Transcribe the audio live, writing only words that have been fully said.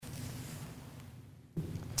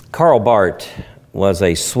Karl Barth was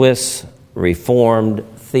a Swiss Reformed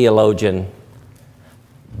theologian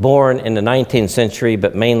born in the 19th century,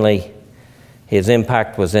 but mainly his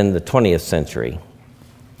impact was in the 20th century.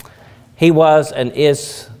 He was and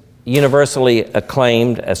is universally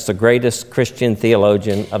acclaimed as the greatest Christian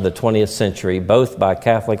theologian of the 20th century, both by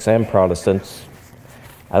Catholics and Protestants.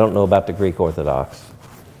 I don't know about the Greek Orthodox.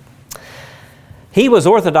 He was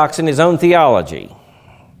orthodox in his own theology.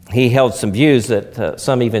 He held some views that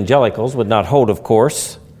some evangelicals would not hold, of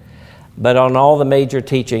course, but on all the major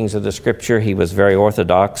teachings of the Scripture, he was very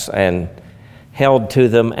orthodox and held to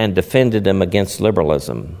them and defended them against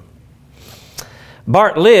liberalism.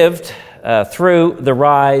 Barth lived through the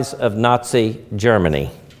rise of Nazi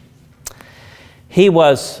Germany. He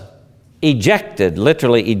was ejected,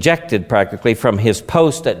 literally ejected practically, from his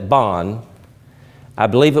post at Bonn. I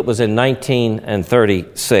believe it was in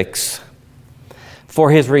 1936,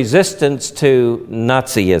 for his resistance to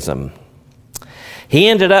Nazism. He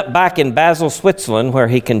ended up back in Basel, Switzerland, where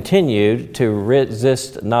he continued to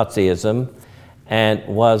resist Nazism and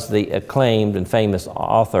was the acclaimed and famous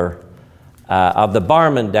author of the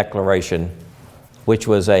Barmen Declaration, which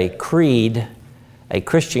was a creed, a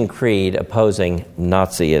Christian creed opposing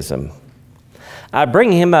Nazism. I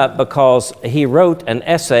bring him up because he wrote an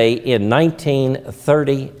essay in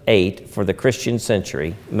 1938 for the Christian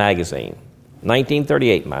Century magazine.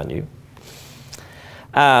 1938, mind you.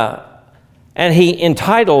 And he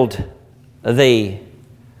entitled the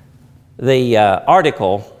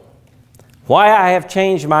article, "Why I Have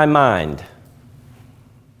Changed My Mind."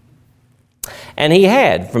 And he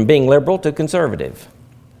had, from being liberal to conservative.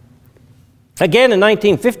 Again, in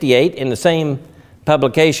 1958, in the same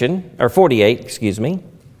publication, or 48, excuse me,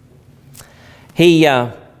 he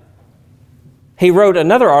wrote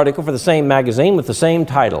another article for the same magazine with the same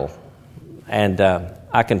title. And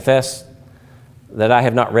I confess that I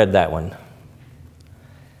have not read that one.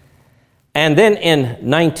 And then in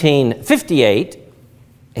 1958,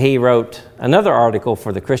 he wrote another article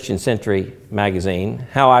for the Christian Century magazine,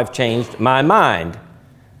 "How I've Changed My Mind."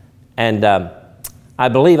 And I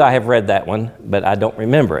believe I have read that one, but I don't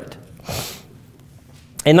remember it.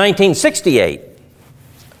 In 1968,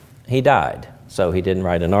 he died, so he didn't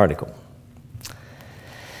write an article.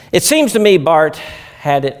 It seems to me Barth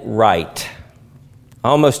had it right.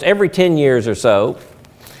 Almost every 10 years or so,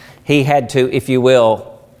 he had to, if you will,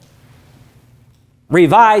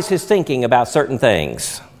 revise his thinking about certain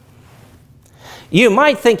things. You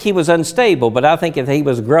might think he was unstable, but I think that he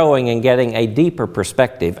was growing and getting a deeper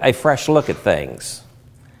perspective, a fresh look at things.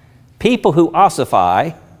 People who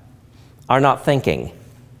ossify are not thinking.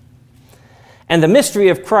 And the mystery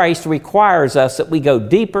of Christ requires us that we go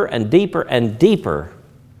deeper and deeper and deeper.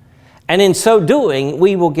 And in so doing,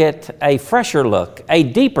 we will get a fresher look, a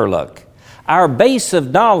deeper look. Our base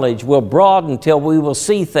of knowledge will broaden until we will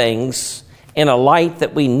see things in a light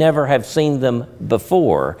that we never have seen them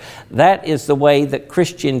before. That is the way that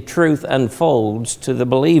Christian truth unfolds to the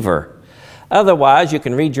believer. Otherwise, you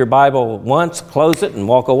can read your Bible once, close it, and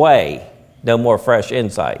walk away. No more fresh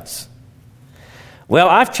insights. Well,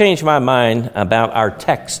 I've changed my mind about our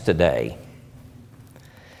text today.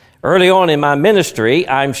 Early on in my ministry,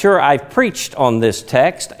 I'm sure I've preached on this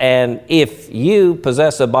text, and if you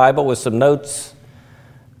possess a Bible with some notes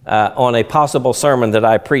on a possible sermon that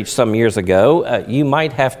I preached some years ago, you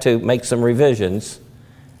might have to make some revisions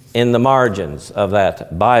in the margins of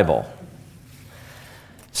that Bible.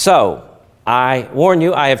 So, I warn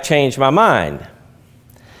you, I have changed my mind.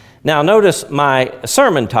 Now, notice my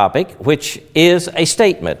sermon topic, which is a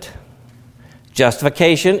statement.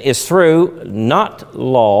 Justification is through not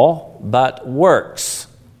law, but works.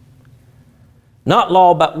 Not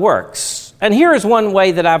law, but works. And here is one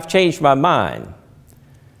way that I've changed my mind.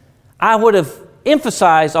 I would have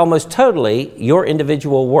emphasized almost totally your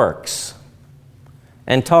individual works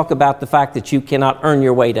and talk about the fact that you cannot earn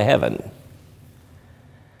your way to heaven.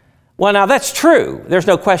 Well, now that's true. There's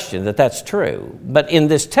no question that that's true. But in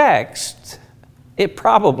this text, it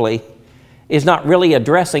probably is not really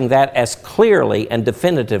addressing that as clearly and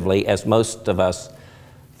definitively as most of us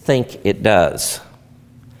think it does.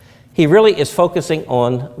 He really is focusing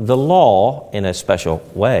on the law in a special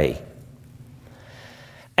way.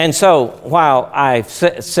 And so, while I've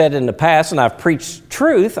said in the past and I've preached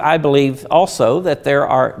truth, I believe also that there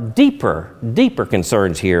are deeper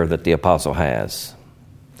concerns here that the apostle has.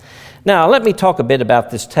 Now, let me talk a bit about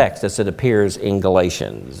this text as it appears in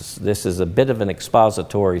Galatians. This is a bit of an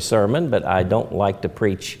expository sermon, but I don't like to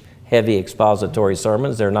preach heavy expository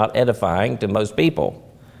sermons. They're not edifying to most people.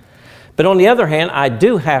 But on the other hand, I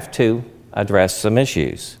do have to address some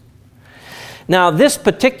issues. Now, this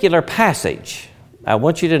particular passage, I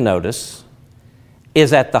want you to notice,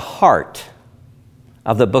 is at the heart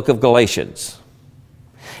of the book of Galatians.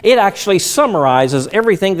 It actually summarizes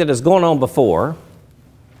everything that has gone on before,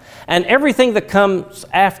 and everything that comes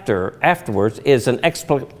afterwards is an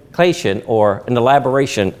explication or an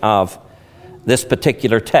elaboration of this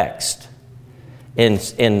particular text in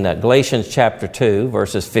Galatians chapter 2,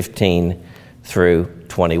 verses 15 through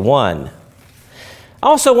 21. I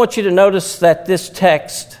also want you to notice that this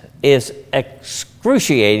text is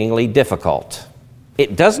excruciatingly difficult.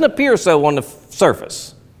 It doesn't appear so on the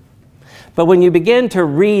surface, but when you begin to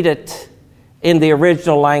read it in the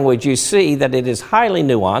original language, you see that it is highly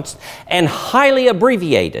nuanced and highly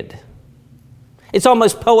abbreviated. It's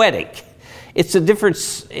almost poetic. It's a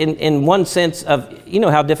difference in one sense of, you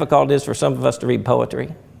know how difficult it is for some of us to read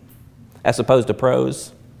poetry as opposed to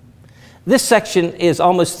prose? This section is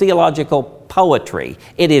almost theological poetry.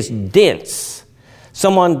 It is dense.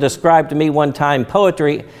 Someone described to me one time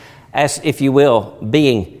poetry as, if you will,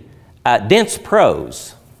 being dense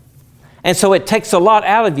prose. And so it takes a lot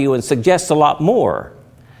out of you and suggests a lot more.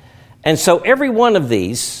 And so every one of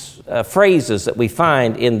these phrases that we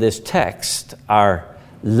find in this text are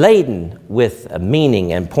laden with a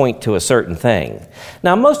meaning and point to a certain thing.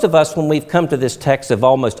 Now, most of us, when we've come to this text, have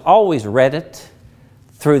almost always read it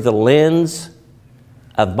through the lens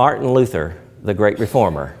of Martin Luther, the great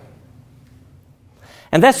reformer.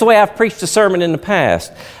 And that's the way I've preached a sermon in the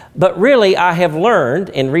past. But really, I have learned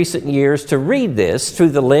in recent years to read this through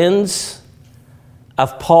the lens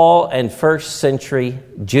of Paul and first century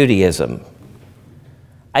Judaism.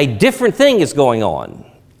 A different thing is going on.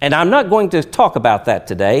 And I'm not going to talk about that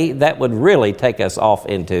today. That would really take us off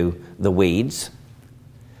into the weeds.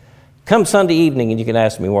 Come Sunday evening and you can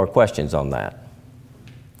ask me more questions on that.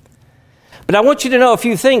 But I want you to know a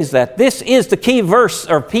few things, that this is the key verse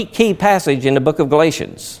or key passage in the book of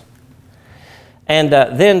Galatians. And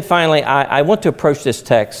then finally, I want to approach this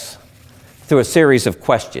text through a series of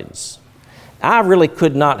questions. I really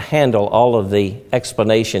could not handle all of the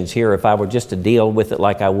explanations here if I were just to deal with it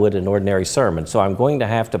like I would an ordinary sermon. So I'm going to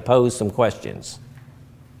have to pose some questions.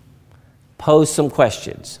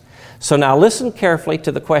 So now listen carefully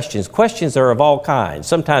to the questions. Questions are of all kinds.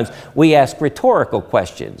 Sometimes we ask rhetorical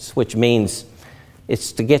questions, which means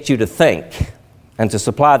it's to get you to think and to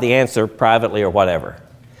supply the answer privately or whatever.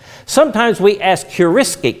 Sometimes we ask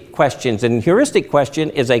heuristic questions, and heuristic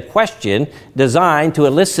question is a question designed to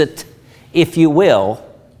elicit, if you will,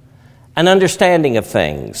 an understanding of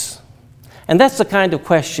things. And that's the kind of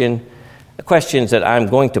questions that I'm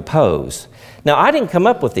going to pose. Now, I didn't come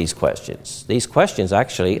up with these questions. These questions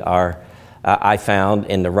actually are, I found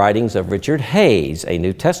in the writings of Richard Hayes, a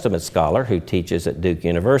New Testament scholar who teaches at Duke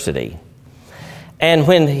University. And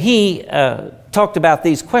when he talked about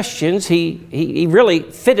these questions, he really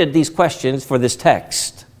fitted these questions for this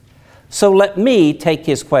text. So let me take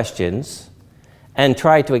his questions and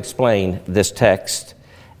try to explain this text,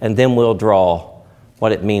 and then we'll draw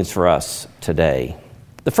what it means for us today.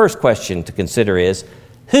 The first question to consider is,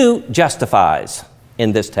 who justifies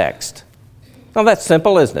in this text? Well, that's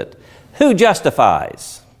simple, isn't it? Who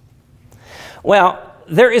justifies? Well,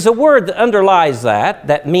 there is a word that underlies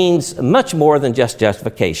that means much more than just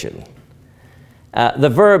justification. The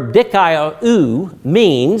verb dikaiou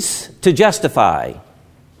means to justify.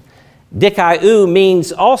 Dikaiou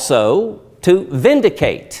means also to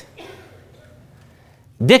vindicate.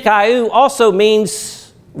 Dikaiou also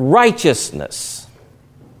means righteousness.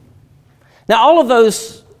 Now, all of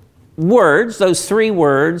those words, those three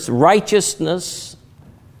words, righteousness,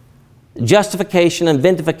 justification, and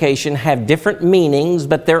vindication, have different meanings,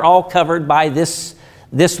 but they're all covered by this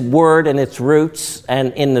word and its roots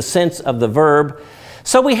and in the sense of the verb.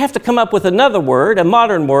 So we have to come up with another word, a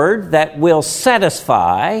modern word, that will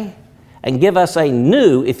satisfy and give us a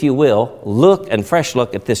new, if you will, look and fresh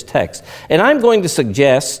look at this text. And I'm going to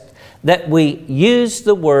suggest that we use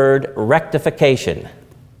the word rectification.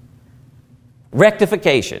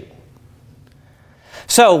 Rectification.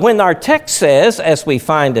 So when our text says, as we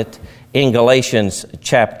find it in Galatians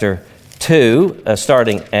chapter 2,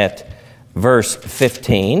 starting at verse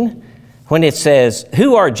 15, when it says,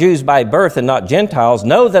 "Who are Jews by birth and not Gentiles,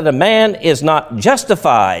 know that a man is not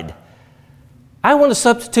justified." I want to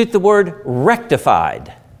substitute the word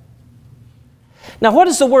rectified. Now, what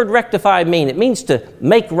does the word rectify mean? It means to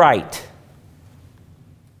make right.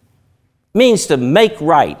 It means to make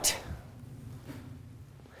right.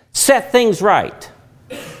 Set things right.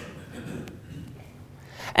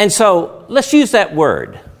 And so, let's use that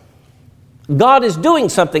word. God is doing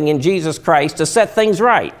something in Jesus Christ to set things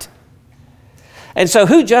right. And so,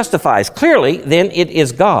 who justifies? Clearly, then, it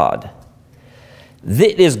is God.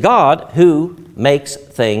 It is God who makes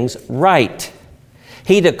things right.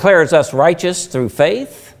 He declares us righteous through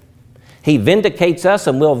faith. He vindicates us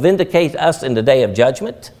and will vindicate us in the day of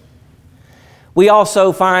judgment. We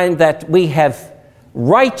also find that we have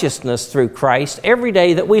righteousness through Christ every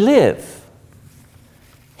day that we live.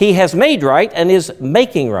 He has made right and is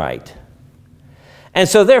making right. And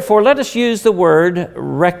so therefore, let us use the word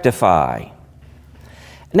rectify.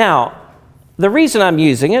 Now, the reason I'm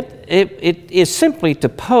using it is simply to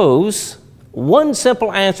pose one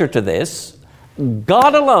simple answer to this.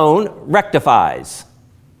 God alone rectifies.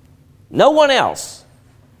 No one else.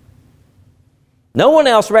 No one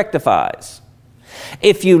else rectifies.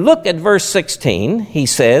 If you look at verse 16, he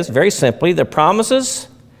says very simply, the promises,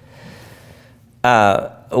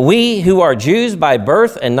 we who are Jews by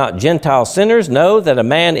birth and not Gentile sinners know that a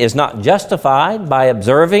man is not justified by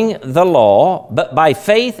observing the law, but by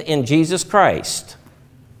faith in Jesus Christ.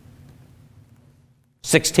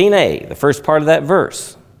 16a, the first part of that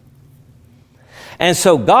verse. And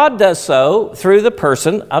so God does so through the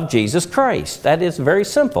person of Jesus Christ. That is very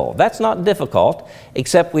simple. That's not difficult,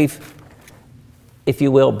 except we've, if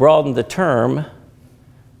you will, broadened the term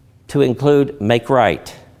to include make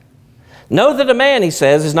right. Know that a man, he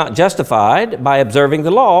says, is not justified by observing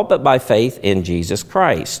the law, but by faith in Jesus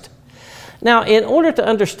Christ. Now, in order to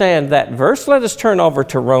understand that verse, let us turn over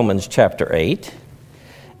to Romans chapter 8.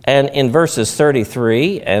 And in verses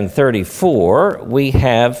 33 and 34, we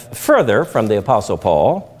have further from the Apostle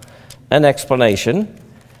Paul an explanation,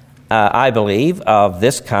 I believe, of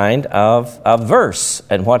this kind of verse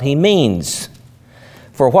and what he means.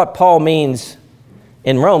 For what Paul means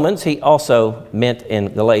in Romans, he also meant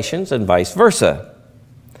in Galatians and vice versa.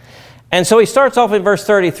 And so he starts off in verse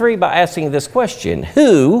 33 by asking this question: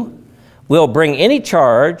 who will bring any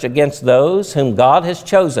charge against those whom God has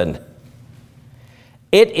chosen?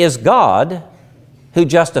 It is God who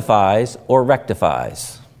justifies or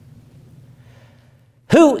rectifies.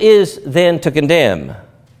 Who is then to condemn?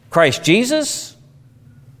 Christ Jesus,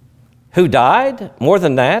 who died, more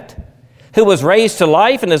than that, who was raised to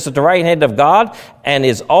life and is at the right hand of God and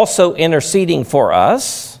is also interceding for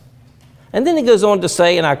us. And then he goes on to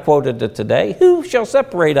say, and I quoted it today, who shall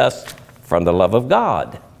separate us from the love of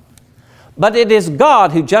God? But it is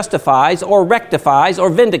God who justifies or rectifies or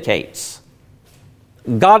vindicates.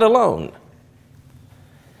 God alone.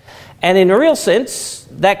 And in a real sense,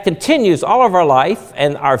 that continues all of our life,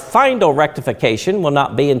 and our final rectification will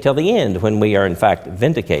not be until the end, when we are in fact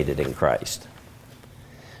vindicated in Christ.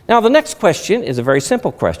 Now, the next question is a very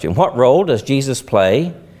simple question. What role does Jesus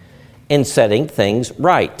play in setting things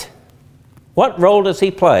right? What role does he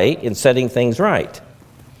play in setting things right?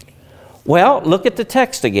 Well, look at the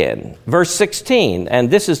text again. Verse 16, and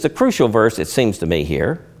this is the crucial verse, it seems to me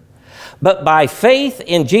here. But by faith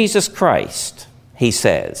in Jesus Christ, he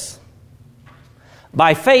says.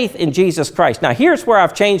 By faith in Jesus Christ. Now, here's where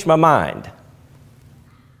I've changed my mind.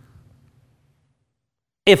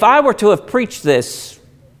 If I were to have preached this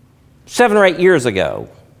 7 or 8 years ago,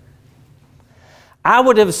 I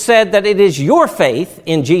would have said that it is your faith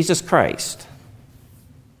in Jesus Christ.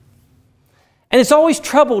 And it's always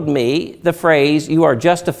troubled me, the phrase, you are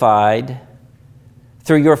justified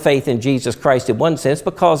through your faith in Jesus Christ, in one sense,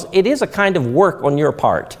 because it is a kind of work on your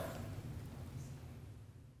part.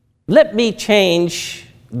 Let me change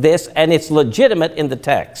this, and it's legitimate in the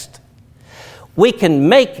text. We can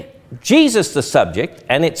make Jesus the subject,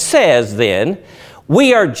 and it says then,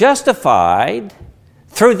 we are justified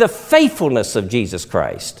through the faithfulness of Jesus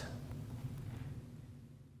Christ.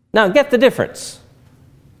 Now, get the difference.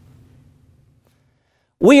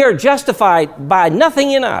 We are justified by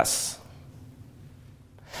nothing in us,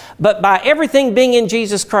 but by everything being in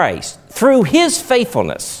Jesus Christ. Through his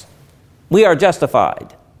faithfulness, we are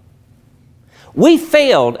justified. We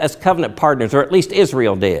failed as covenant partners, or at least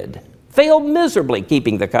Israel did. Failed miserably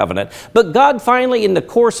keeping the covenant. But God finally, in the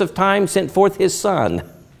course of time, sent forth his Son,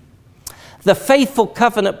 the faithful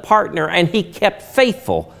covenant partner, and he kept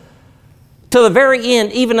faithful to the very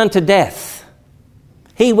end, even unto death.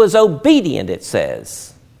 He was obedient, it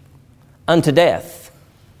says, unto death.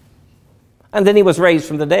 And then he was raised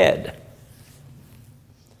from the dead.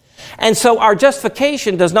 And so our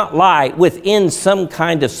justification does not lie within some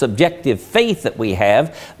kind of subjective faith that we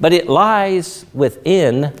have, but it lies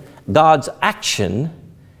within God's action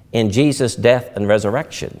in Jesus' death and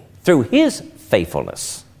resurrection through his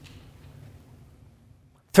faithfulness.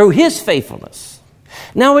 Through his faithfulness.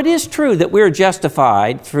 Now, it is true that we're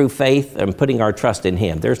justified through faith and putting our trust in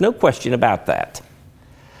him. There's no question about that.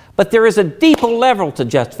 But there is a deeper level to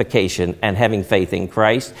justification and having faith in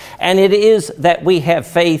Christ, and it is that we have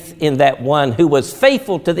faith in that one who was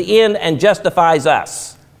faithful to the end and justifies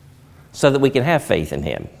us so that we can have faith in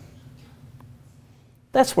him.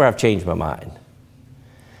 That's where I've changed my mind.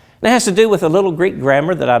 And it has to do with a little Greek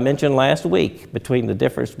grammar that I mentioned last week, between the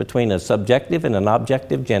difference between a subjective and an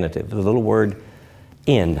objective genitive, the little word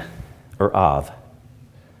in or of.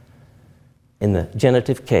 In the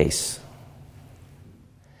genitive case.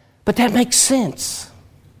 But that makes sense.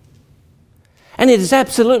 And it is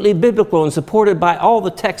absolutely biblical and supported by all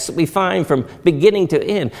the texts that we find from beginning to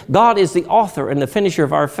end. God is the author and the finisher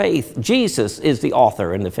of our faith. Jesus is the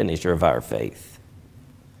author and the finisher of our faith.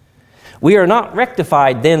 We are not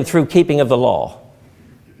rectified then through keeping of the law.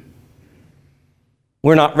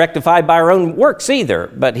 We're not rectified by our own works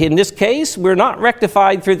either, but in this case, we're not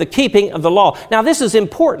rectified through the keeping of the law. Now, this is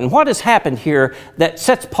important. What has happened here that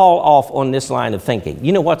sets Paul off on this line of thinking?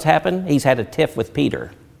 You know what's happened? He's had a tiff with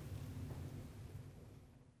Peter.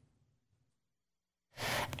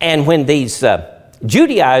 And when these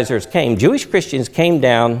Judaizers came, Jewish Christians came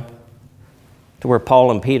down to where Paul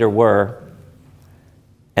and Peter were,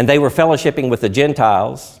 and they were fellowshipping with the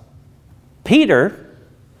Gentiles, Peter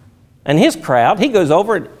and his crowd, he goes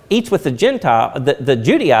over and eats with the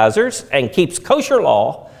Judaizers and keeps kosher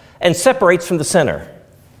law and separates from the sinner.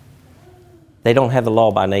 They don't have the law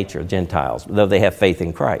by nature, Gentiles, though they have faith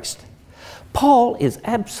in Christ. Paul is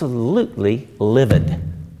absolutely livid.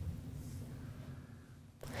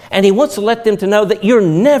 And he wants to let them to know that you're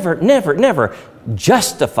never, never, never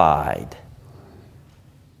justified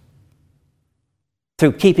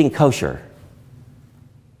through keeping kosher.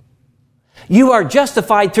 You are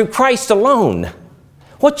justified through Christ alone.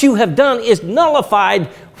 What you have done is nullified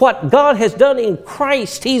what God has done in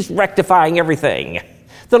Christ. He's rectifying everything.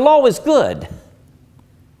 The law is good.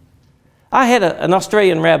 I had an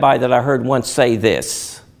Australian rabbi that I heard once say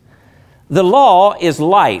this: the law is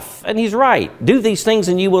life. And he's right. Do these things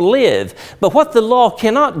and you will live. But what the law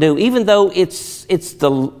cannot do, even though it's the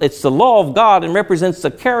law of God and represents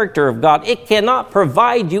the character of God, it cannot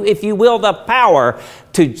provide you, if you will, the power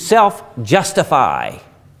to self-justify.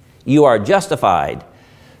 You are justified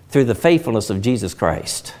through the faithfulness of Jesus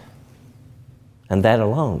Christ. And that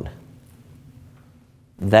alone.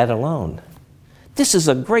 That alone. This is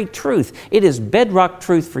a great truth. It is bedrock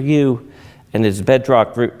truth for you, and it's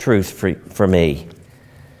bedrock truth for me.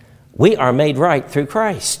 We are made right through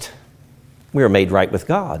Christ. We are made right with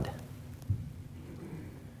God.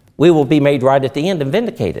 We will be made right at the end and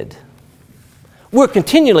vindicated. We're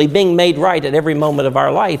continually being made right at every moment of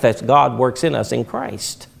our life as God works in us in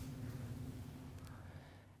Christ.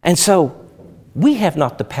 And so, we have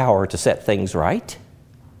not the power to set things right.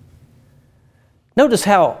 Notice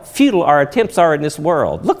how futile our attempts are in this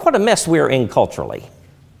world. Look what a mess we're in culturally.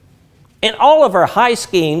 In all of our high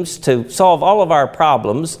schemes to solve all of our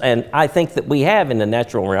problems, and I think that we have in the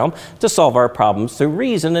natural realm, to solve our problems through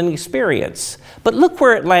reason and experience. But look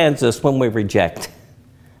where it lands us when we reject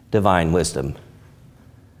divine wisdom.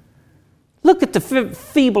 Look at the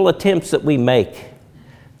feeble attempts that we make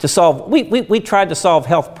to solve. We tried to solve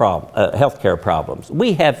healthcare problems.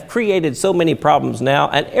 We have created so many problems now,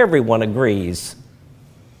 and everyone agrees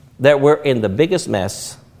that we're in the biggest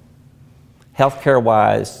mess,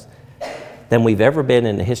 healthcare-wise, than we've ever been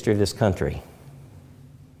in the history of this country.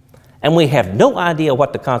 And we have no idea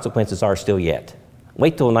what the consequences are still yet.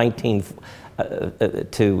 Wait till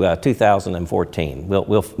 2014.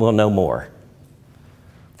 We'll know more.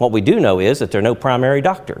 What we do know is that there are no primary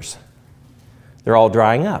doctors. They're all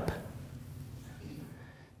drying up.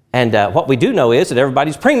 And what we do know is that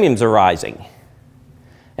everybody's premiums are rising.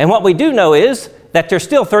 And what we do know is that there's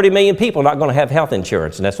still 30 million people not going to have health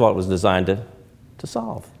insurance, and that's what it was designed to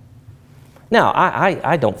solve. Now,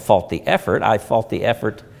 I don't fault the effort. I fault the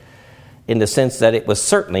effort in the sense that it was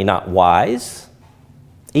certainly not wise,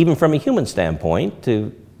 even from a human standpoint,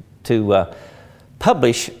 to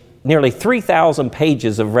publish nearly 3,000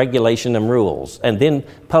 pages of regulation and rules, and then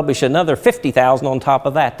publish another 50,000 on top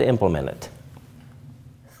of that to implement it.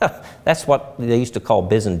 That's what they used to call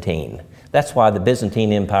Byzantine. That's why the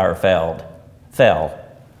Byzantine Empire fell.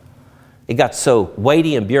 It got so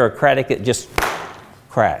weighty and bureaucratic it just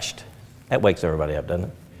crashed. That wakes everybody up, doesn't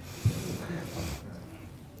it?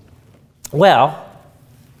 Well,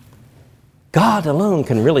 God alone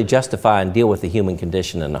can really justify and deal with the human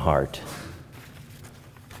condition in the heart.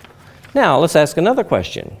 Now, let's ask another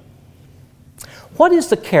question. What is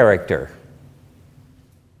the character?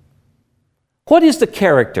 What is the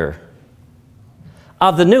character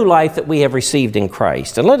of the new life that we have received in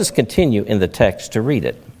Christ? And let us continue in the text to read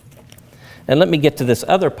it. And let me get to this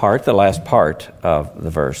other part, the last part of the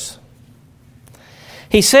verse.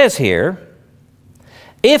 He says here,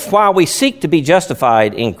 if while we seek to be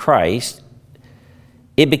justified in Christ,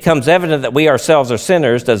 it becomes evident that we ourselves are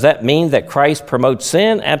sinners, does that mean that Christ promotes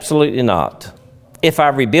sin? Absolutely not. If I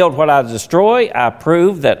rebuild what I destroy, I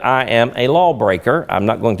prove that I am a lawbreaker. I'm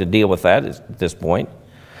not going to deal with that at this point.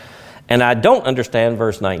 And I don't understand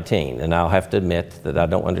verse 19, and I'll have to admit that I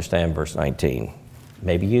don't understand verse 19.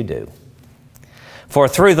 Maybe you do. For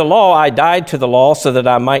through the law I died to the law so that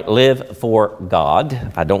I might live for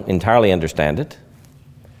God. I don't entirely understand it.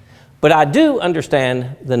 But I do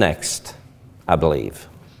understand the next, I believe.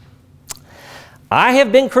 I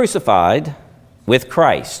have been crucified with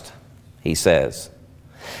Christ, he says.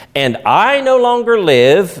 And I no longer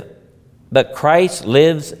live, but Christ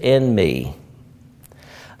lives in me.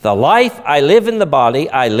 The life I live in the body,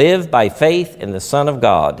 I live by faith in the Son of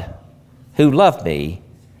God, who loved me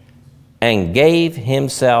and gave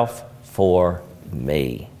himself for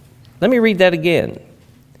me. Let me read that again.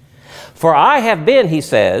 For I have been, he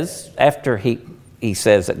says, after he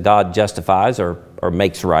says that God justifies or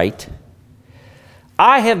makes right,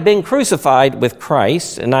 I have been crucified with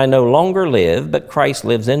Christ, and I no longer live, but Christ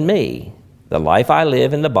lives in me. The life I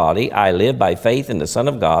live in the body, I live by faith in the Son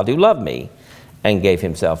of God who loved me and gave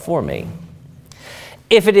himself for me.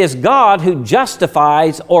 If it is God who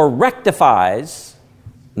justifies or rectifies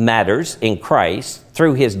matters in Christ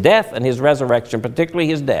through his death and his resurrection, particularly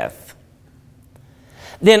his death,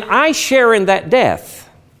 then I share in that death.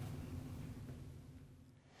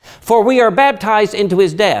 For we are baptized into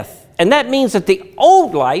his death. And that means that the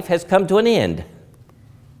old life has come to an end.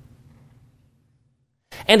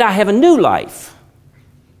 And I have a new life.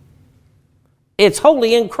 It's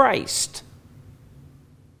wholly in Christ.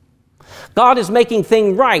 God is making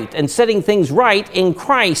things right and setting things right in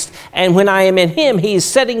Christ. And when I am in him, he is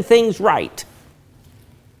setting things right.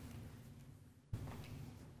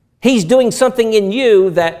 He's doing something in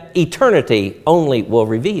you that eternity only will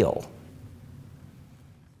reveal.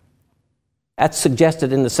 That's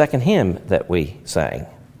suggested in the second hymn that we sang.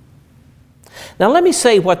 Now let me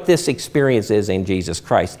say what this experience is in Jesus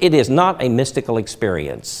Christ. It is not a mystical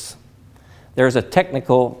experience. There's a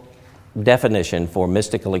technical definition for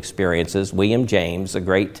mystical experiences. William James, a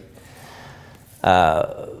great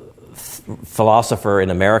philosopher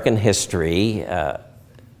in American history,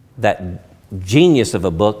 that genius of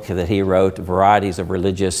a book that he wrote, Varieties of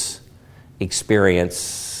Religious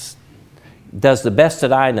Experience, does the best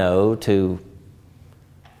that I know to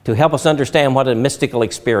help us understand what a mystical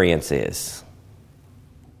experience is.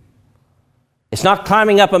 It's not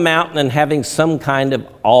climbing up a mountain and having some kind of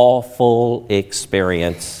awful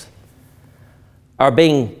experience, or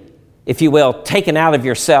being, if you will, taken out of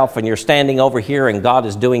yourself and you're standing over here and God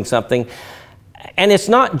is doing something. And it's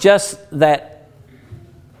not just that,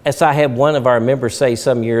 as I had one of our members say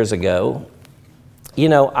some years ago, you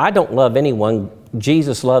know, I don't love anyone,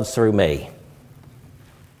 Jesus loves through me.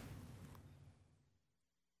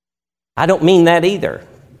 I don't mean that either.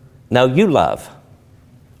 No, you love,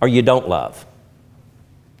 or you don't love.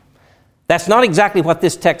 That's not exactly what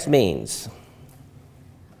this text means.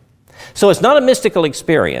 So it's not a mystical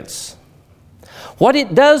experience. What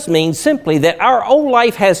it does mean simply that our old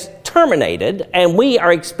life has terminated and we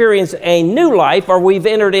are experiencing a new life, or we've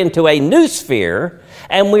entered into a new sphere,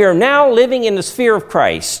 and we are now living in the sphere of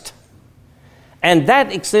Christ. And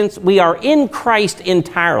that extends, we are in Christ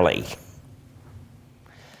entirely.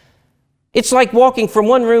 It's like walking from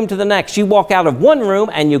one room to the next. You walk out of one room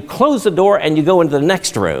and you close the door and you go into the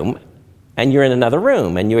next room and you're in another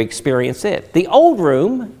room and you experience it. The old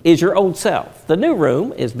room is your old self. The new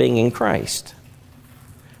room is being in Christ.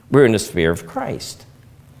 We're in the sphere of Christ.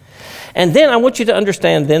 And then I want you to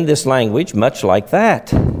understand then this language much like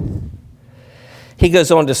that. He goes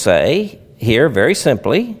on to say here very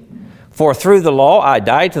simply, for through the law I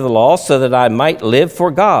died to the law so that I might live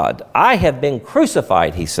for God. I have been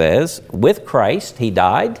crucified, he says, with Christ. He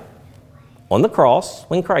died on the cross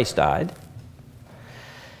when Christ died.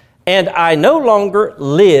 And I no longer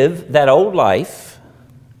live that old life,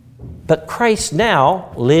 but Christ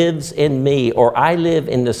now lives in me, or I live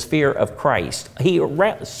in the sphere of Christ. He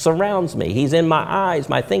surrounds me. He's in my eyes,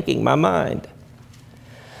 my thinking, my mind.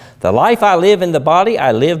 The life I live in the body,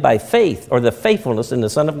 I live by faith, or the faithfulness in the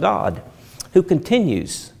Son of God, who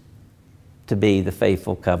continues to be the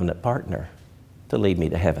faithful covenant partner to lead me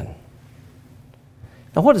to heaven.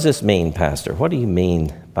 Now, what does this mean, Pastor? What do you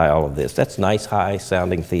mean by all of this? That's nice,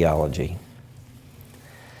 high-sounding theology.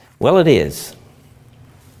 Well, it is.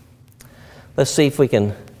 Let's see if we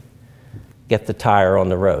can get the tire on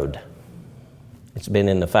the road. It's been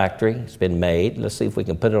in the factory. It's been made. Let's see if we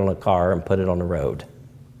can put it on a car and put it on the road.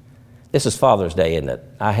 This is Father's Day, isn't it?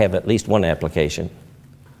 I have at least one application.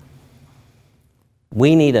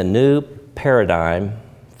 We need a new paradigm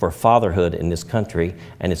for fatherhood in this country,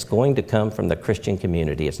 and it's going to come from the Christian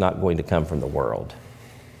community. It's not going to come from the world.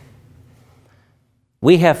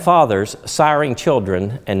 We have fathers siring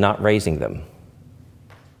children and not raising them.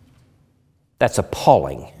 That's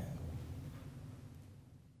appalling.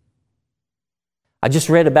 I just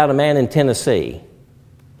read about a man in Tennessee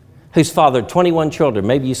who's fathered 21 children.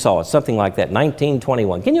 Maybe you saw it, something like that,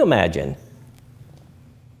 1921. Can you imagine?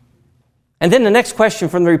 And then the next question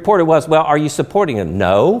from the reporter was, well, are you supporting him?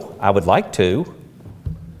 No, I would like to.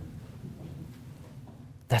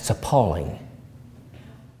 That's appalling.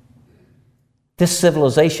 This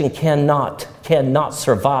civilization cannot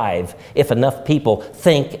survive if enough people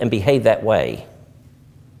think and behave that way.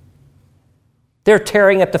 They're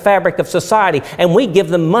tearing at the fabric of society, and we give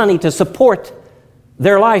them money to support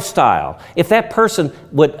their lifestyle. If that person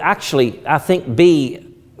would actually, I think,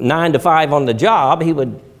 be 9 to 5 on the job, he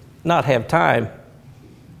would not have time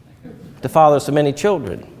to father so many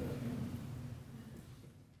children.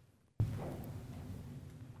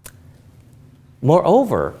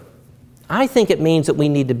 Moreover, I think it means that we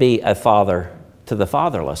need to be a father to the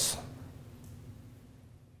fatherless.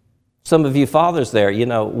 Some of you fathers there, you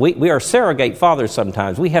know, we are surrogate fathers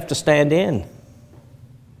sometimes. We have to stand in.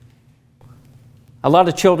 A lot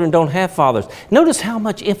of children don't have fathers. Notice how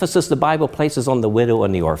much emphasis the Bible places on the widow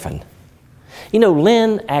and the orphan. You know,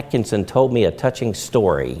 Lynn Atkinson told me a touching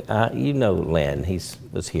story. You know Lynn, he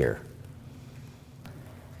was here.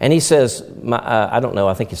 And he says, I don't know,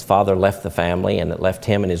 I think his father left the family, and it left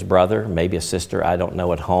him and his brother, maybe a sister, I don't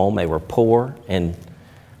know, at home. They were poor in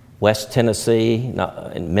West Tennessee,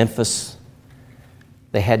 in Memphis.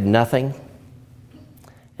 They had nothing.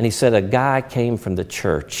 And he said a guy came from the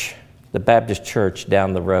church, the Baptist church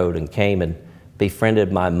down the road, and came and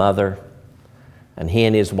befriended my mother. And he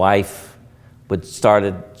and his wife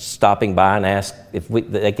started stopping by and asked if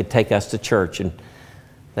they could take us to church. And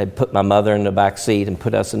they'd put my mother in the back seat and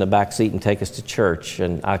put us in the back seat and take us to church.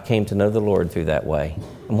 And I came to know the Lord through that way.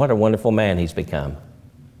 And what a wonderful man he's become.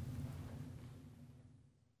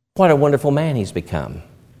 What a wonderful man he's become.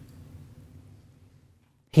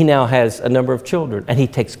 He now has a number of children, and he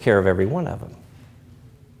takes care of every one of them.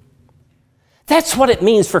 That's what it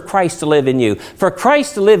means for Christ to live in you. For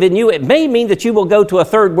Christ to live in you, it may mean that you will go to a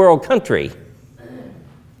third world country,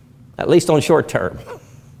 at least on short term.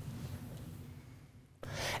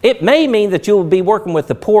 It may mean that you will be working with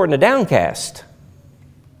the poor and the downcast.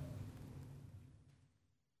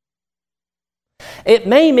 It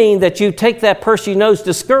may mean that you take that person you know is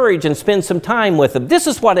discouraged and spend some time with them. This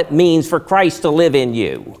is what it means for Christ to live in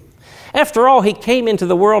you. After all, he came into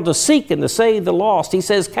the world to seek and to save the lost. He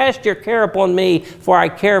says, cast your care upon me, for I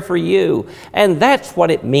care for you. And that's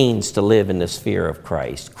what it means to live in the sphere of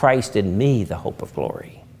Christ. Christ in me, the hope of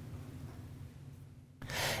glory.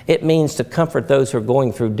 It means to comfort those who are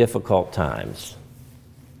going through difficult times.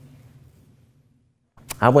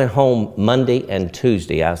 I went home Monday and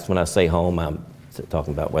Tuesday. When I say home, I'm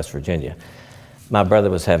talking about West Virginia. My brother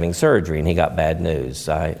was having surgery, and he got bad news.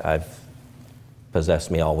 I've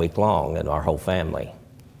possessed me all week long, and our whole family.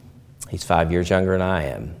 He's 5 years younger than I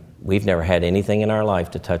am. We've never had anything in our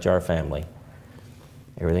life to touch our family.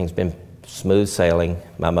 Everything's been smooth sailing.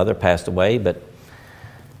 My mother passed away, but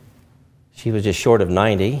she was just short of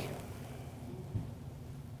 90.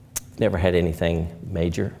 Never had anything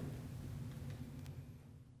major.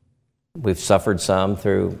 We've suffered some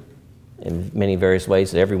in many various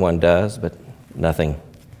ways that everyone does, but nothing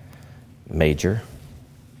major.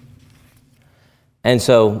 And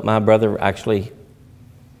so my brother actually,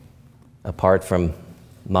 apart from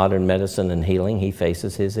modern medicine and healing, he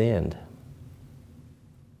faces his end.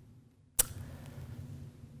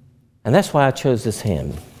 And that's why I chose this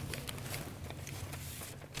hymn.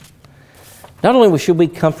 Not only should we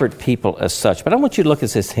comfort people as such, but I want you to look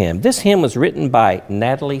at this hymn. This hymn was written by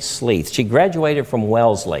Natalie Sleeth. She graduated from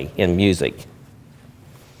Wellesley in music.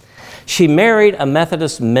 She married a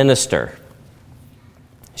Methodist minister.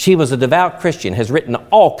 She was a devout Christian, has written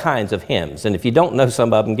all kinds of hymns. And if you don't know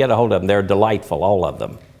some of them, get a hold of them. They're delightful, all of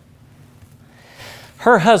them.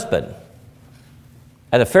 Her husband,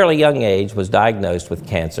 at a fairly young age, was diagnosed with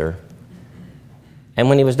cancer. And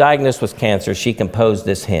when he was diagnosed with cancer, she composed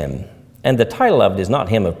this hymn. And the title of it is not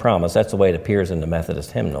Hymn of Promise. That's the way it appears in the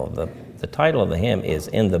Methodist hymnal. The title of the hymn is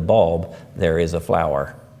In the Bulb There Is a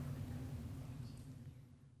Flower.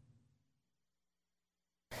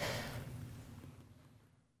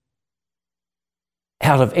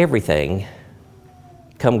 Out of everything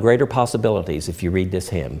come greater possibilities if you read this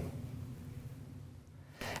hymn.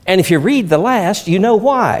 And if you read the last, you know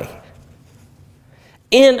why.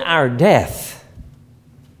 In our death,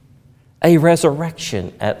 a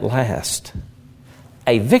resurrection at last,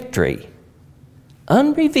 a victory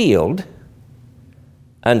unrevealed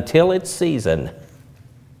until its season,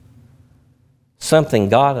 something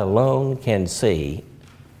God alone can see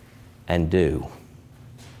and do.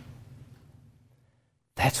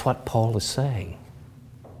 That's what Paul is saying.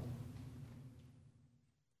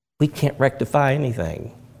 We can't rectify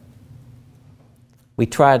anything. We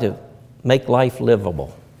try to make life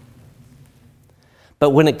livable.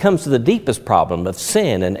 But when it comes to the deepest problem of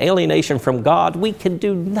sin and alienation from God, we can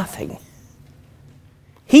do nothing.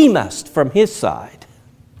 He must, from His side,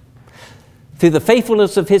 through the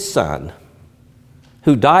faithfulness of His Son,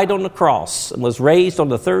 who died on the cross and was raised on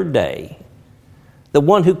the third day, the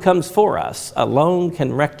one who comes for us alone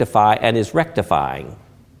can rectify and is rectifying.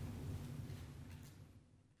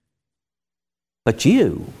 But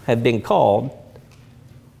you have been called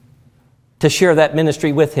to share that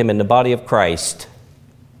ministry with Him in the body of Christ,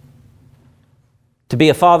 to be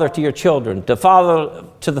a father to your children, to father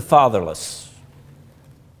to the fatherless,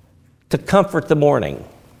 to comfort the mourning,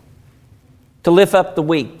 to lift up the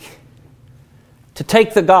weak, to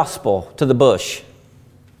take the gospel to the bush,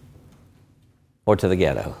 or to the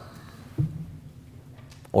ghetto,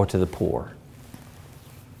 or to the poor.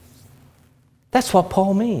 That's what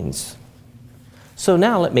Paul means. So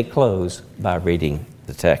now let me close by reading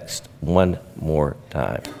the text one more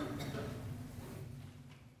time.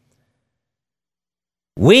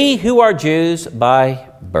 We who are Jews by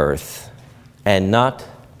birth and not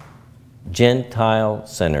Gentile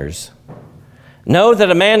sinners know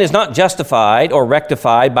that a man is not justified or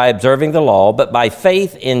rectified by observing the law, but by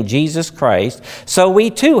faith in Jesus Christ. So we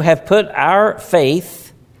too have put our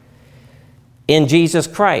faith in Jesus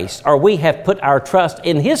Christ, or we have put our trust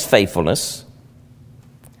in His faithfulness,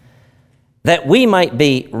 that we might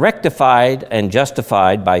be rectified and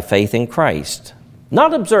justified by faith in Christ,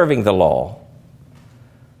 not observing the law,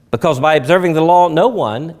 because by observing the law, no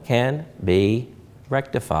one can be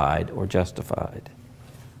rectified or justified.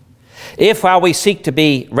 If, while we seek to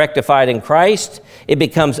be rectified in Christ, it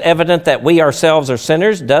becomes evident that we ourselves are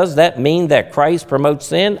sinners, does that mean that Christ promotes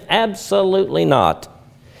sin? Absolutely not.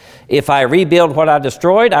 If I rebuild what I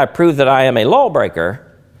destroyed, I prove that I am a lawbreaker.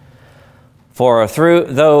 For through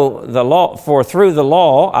the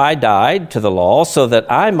law I died to the law, so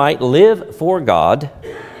that I might live for God.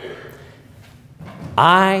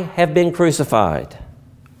 I have been crucified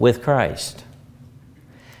with Christ,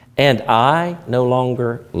 and I no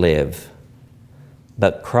longer live,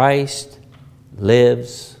 but Christ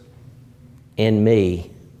lives in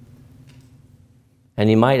me. And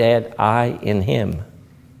you might add, I in Him.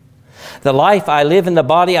 The life I live in the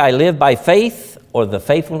body, I live by faith or the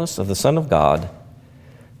faithfulness of the Son of God,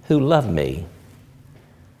 who loved me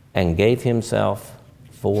and gave Himself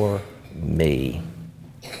for me.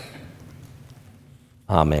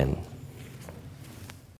 Amen.